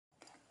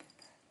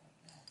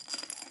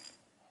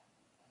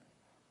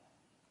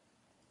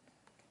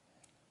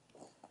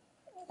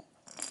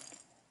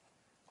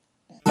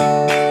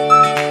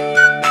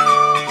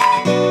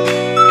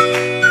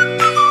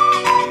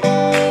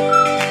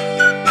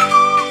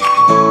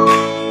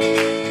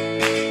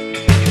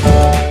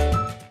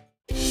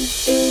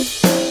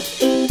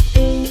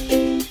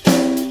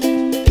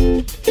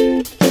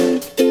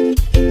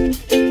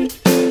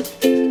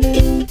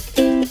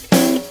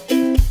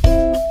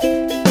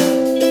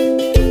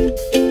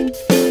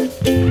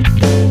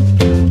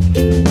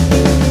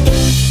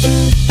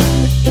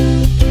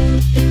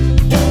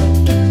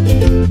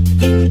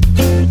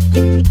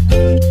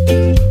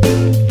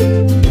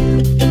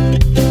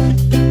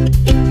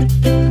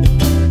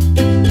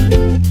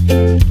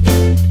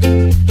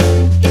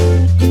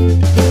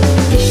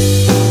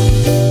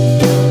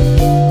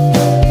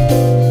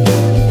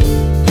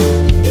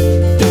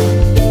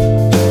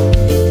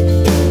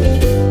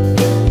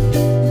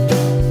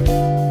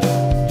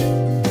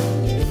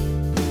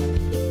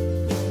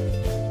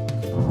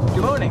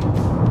Good morning.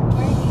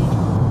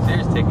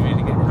 Sarah's taking me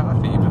to get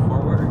coffee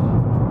before work.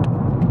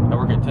 I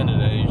work at 10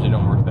 today, I usually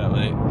don't work that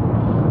late.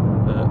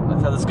 But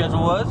that's how the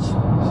schedule was.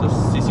 So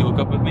Cece woke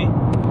up with me.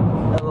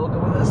 Ella woke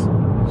up with us.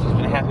 She's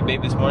been a happy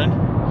baby this morning.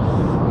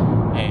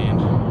 And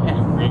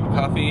yeah, we're gonna get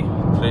coffee.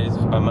 Today's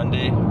my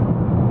Monday.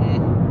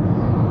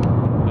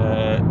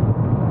 But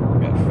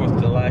we got 4th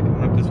of July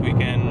coming up this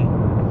weekend.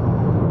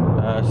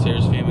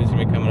 Sarah's family's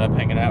gonna be coming up,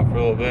 hanging out for a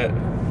little bit.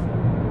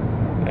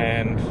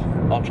 And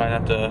I'll try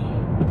not to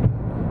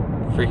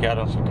freak out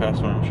on some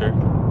customer, I'm sure.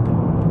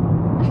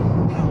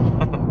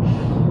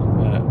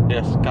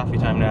 Yes, coffee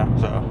time now,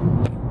 so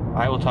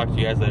I will talk to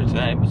you guys later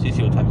tonight, but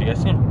Cece will talk to you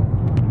guys soon.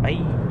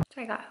 Bye.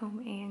 So I got home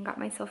and got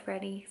myself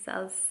ready.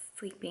 Sal's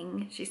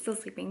sleeping. She's still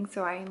sleeping,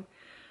 so I'm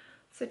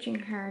switching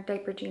her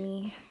diaper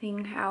genie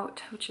thing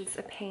out, which is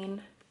a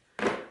pain.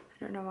 I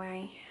don't know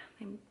why.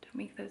 I don't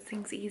make those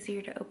things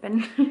easier to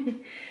open.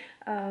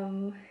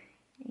 And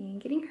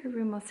getting her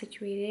room all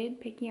situated,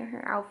 picking out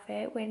her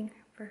outfit, waiting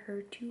for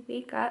her to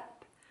wake up.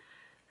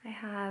 I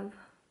have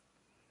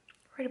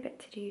quite a bit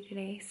to do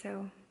today,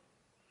 so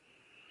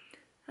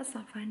that's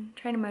not fun.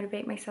 Trying to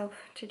motivate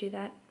myself to do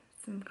that.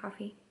 Some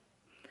coffee.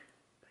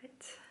 But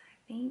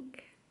I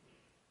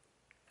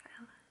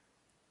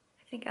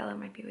think Ella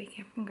might be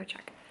waking up. I'm gonna go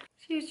check.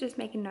 She was just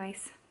making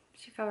noise.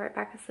 She fell right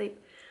back asleep.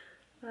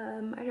 I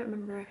don't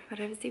remember what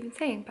I was even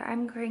saying, but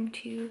I'm going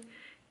to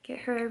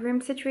get her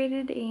room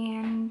situated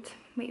and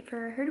wait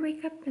for her to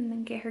wake up and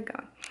then get her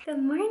going.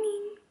 Good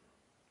morning.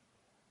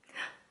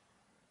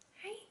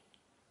 Hi.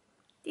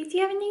 Did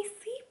you have a nice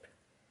sleep?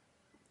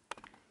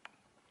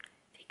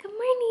 Say good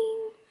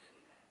morning.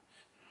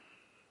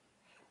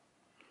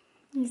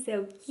 You're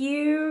so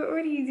cute. What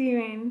are you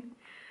doing?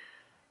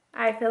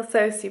 I feel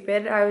so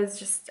stupid. I was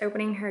just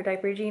opening her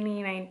diaper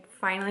genie and I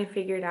finally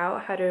figured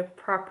out how to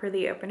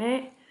properly open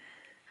it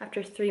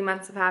after 3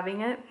 months of having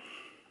it.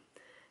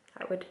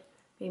 That would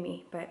be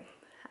me, but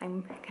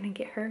I'm gonna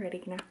get her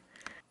ready now.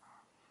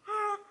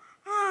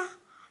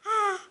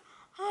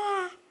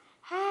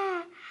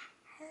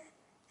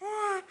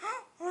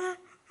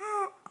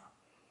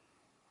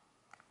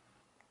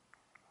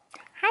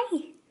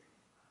 Hi.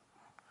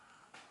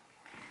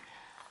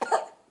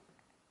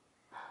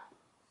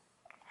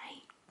 Hi.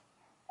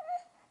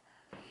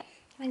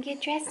 Wanna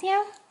get dressed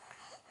now?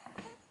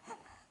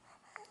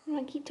 I'm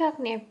gonna keep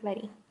talking to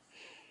everybody.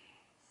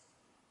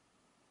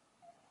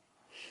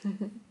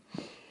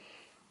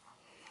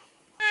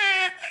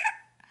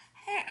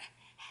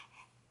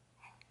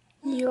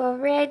 You all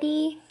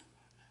ready?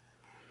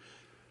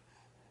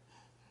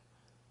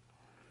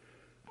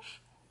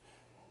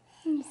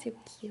 You're so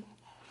cute.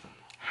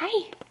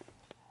 Hi.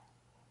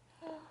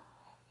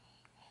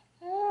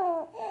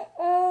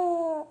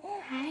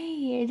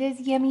 Hi, are those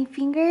yummy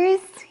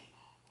fingers?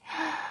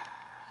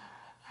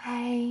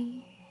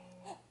 Hi.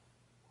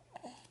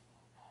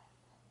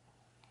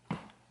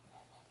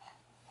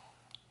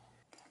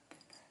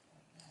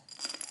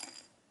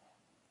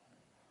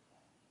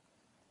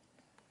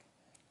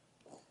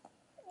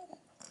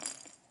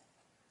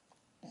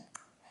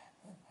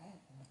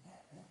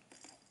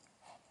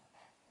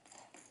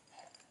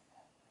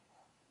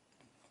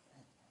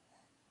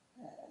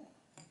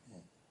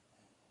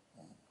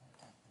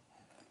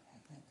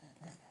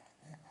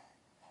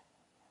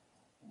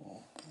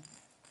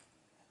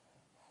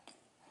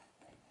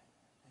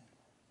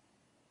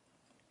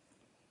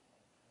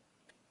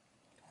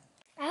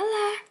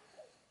 Ella,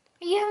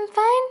 are you having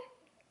fun?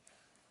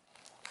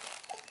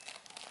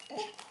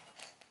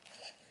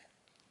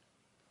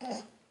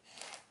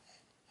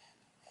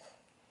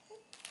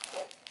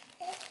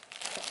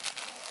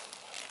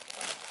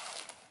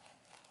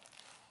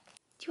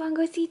 Do you want to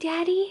go see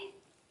Daddy?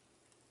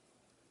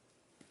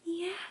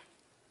 Yeah.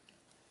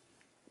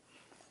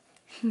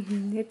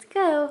 Let's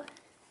go.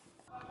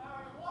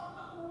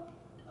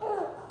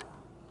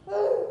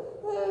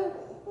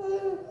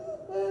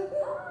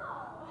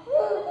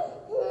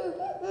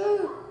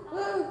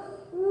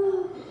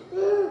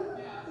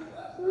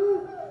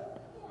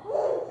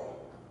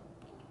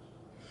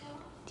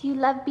 Do you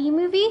love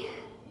B-Movie?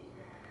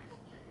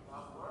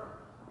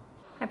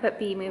 I put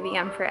B-Movie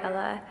on for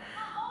Ella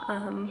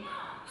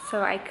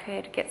so I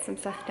could get some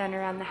stuff done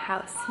around the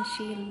house, and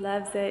she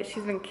loves it.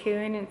 She's been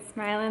cooing and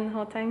smiling the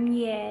whole time.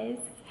 Yes,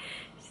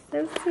 she's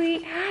so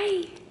sweet.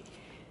 Hi.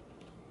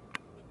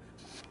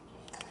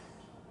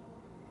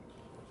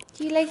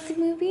 Do you like the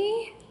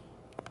movie?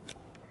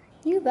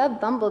 You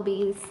love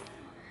bumblebees.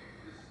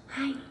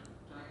 Hi.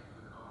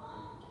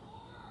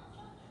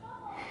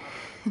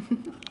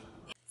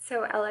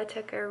 So Ella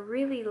took a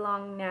really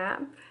long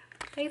nap.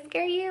 Did I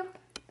scare you?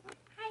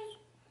 Hi.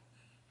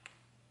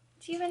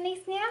 Do you have a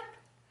nice nap?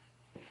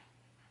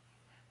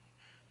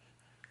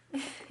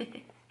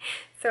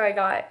 So I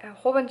got a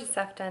whole bunch of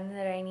stuff done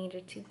that I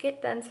needed to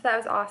get done, so that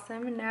was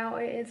awesome. And now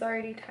it is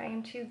already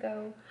time to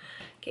go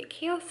get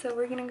Kale, so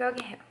we're gonna go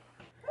get him.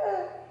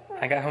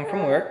 I got home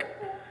from work,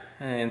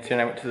 and soon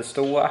I went to the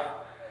store,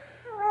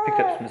 picked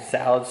up some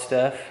salad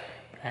stuff.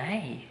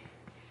 Hi.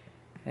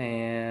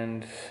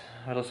 And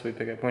what else did we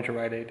pick up? We went to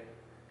Rite Aid.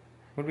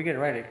 What did we get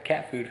right at?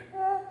 Cat food.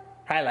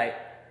 Highlight.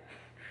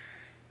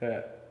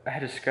 I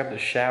had to scrub the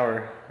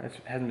shower. It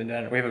hasn't been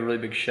done. We have a really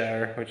big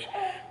shower, which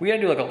we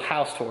gotta do like a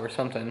house tour or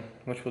something,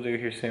 which we'll do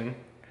here soon.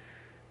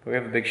 But we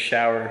have a big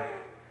shower.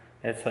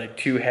 It's like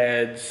 2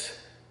 heads.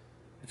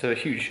 It's a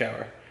huge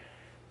shower,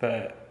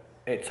 but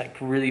it's like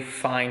really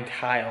fine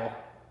tile,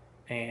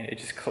 and it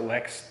just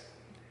collects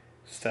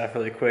stuff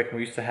really quick. And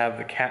we used to have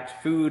the cat's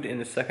food in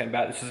the second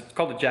bath. It's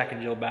called the Jack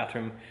and Jill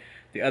bathroom.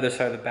 The other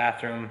side of the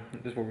bathroom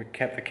is where we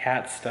kept the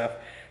cat's stuff.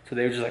 So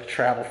they would just like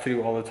travel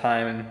through all the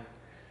time, and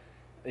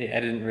yeah,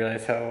 I didn't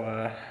realize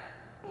how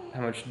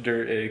much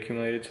dirt it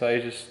accumulated. So I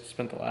just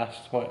spent the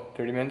last, what,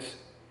 30 minutes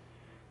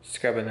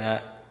scrubbing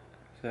that.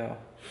 So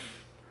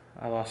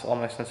I lost all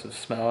my sense of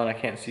smell and I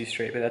can't see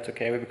straight, but that's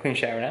okay. We have a clean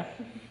shower now.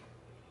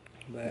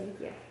 But,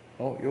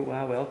 oh, you're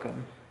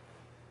welcome.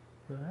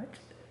 What?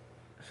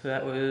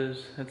 So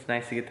that's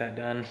nice to get that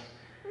done.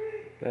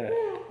 But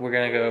we're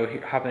gonna go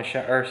hop in the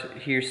shower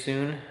here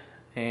soon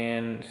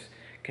and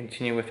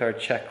continue with our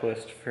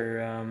checklist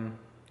for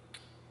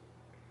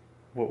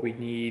what we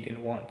need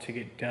and want to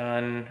get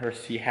done or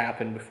see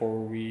happen before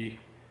we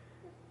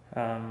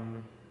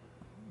find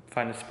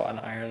a spot in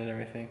Ireland and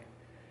everything.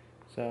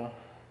 So,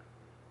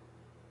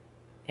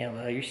 yeah,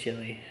 well, you're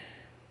silly.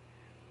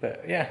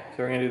 But yeah,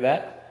 so we're gonna do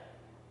that.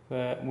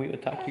 But we will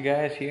talk to you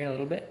guys here in a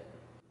little bit.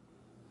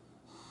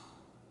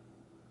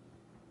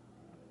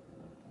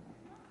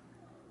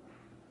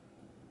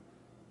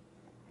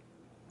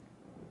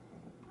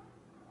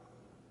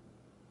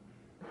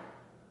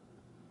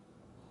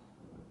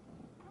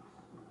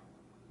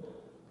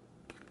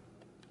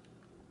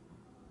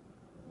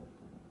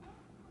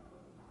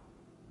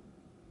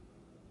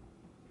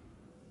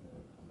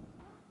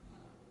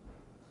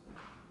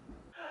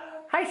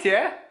 Hi,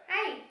 Sierra.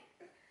 Hi.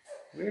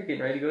 We're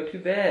getting ready to go to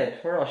bed.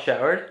 We're all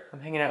showered.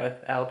 I'm hanging out with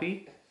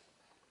Albi.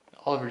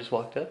 Oliver just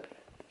walked up.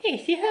 Hey,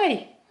 say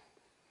hi.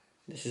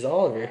 This is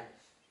Oliver.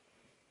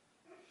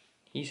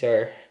 He's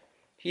our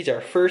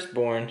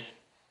firstborn.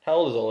 How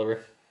old is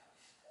Oliver?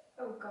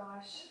 Oh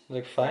gosh.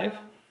 Like 5? 5,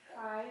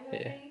 I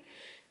think.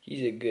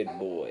 He's a good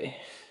boy.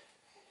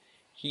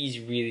 He's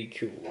really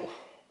cool.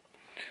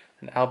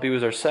 And Albi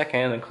was our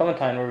second, and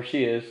Clementine, wherever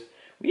she is.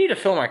 We need to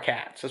film our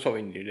cats. That's what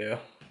we need to do.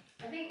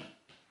 I think,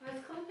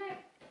 was Clementine?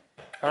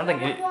 I don't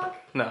think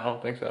no, I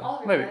don't think so.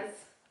 Oliver Maybe. does.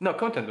 No,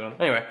 Clementine's on.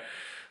 Anyway,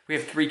 we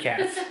have 3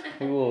 cats.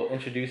 We will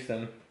introduce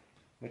them,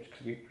 which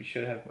we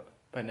should have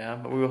by now,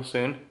 but we will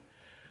soon.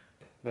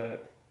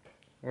 But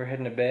we're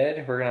heading to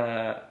bed. We're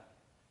gonna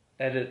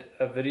edit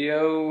a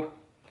video,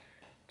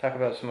 talk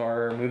about some of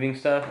our moving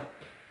stuff,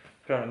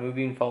 put on a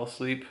movie and fall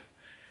asleep.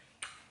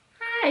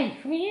 Hi,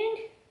 friend.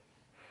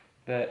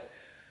 But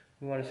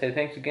we want to say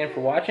thanks again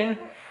for watching.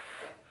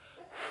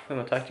 And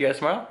we'll talk to you guys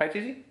tomorrow. Right,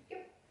 Susie?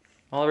 Yep.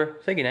 Oliver,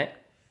 say goodnight.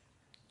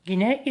 Good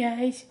night,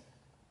 guys.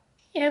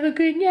 Have a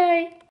good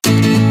night.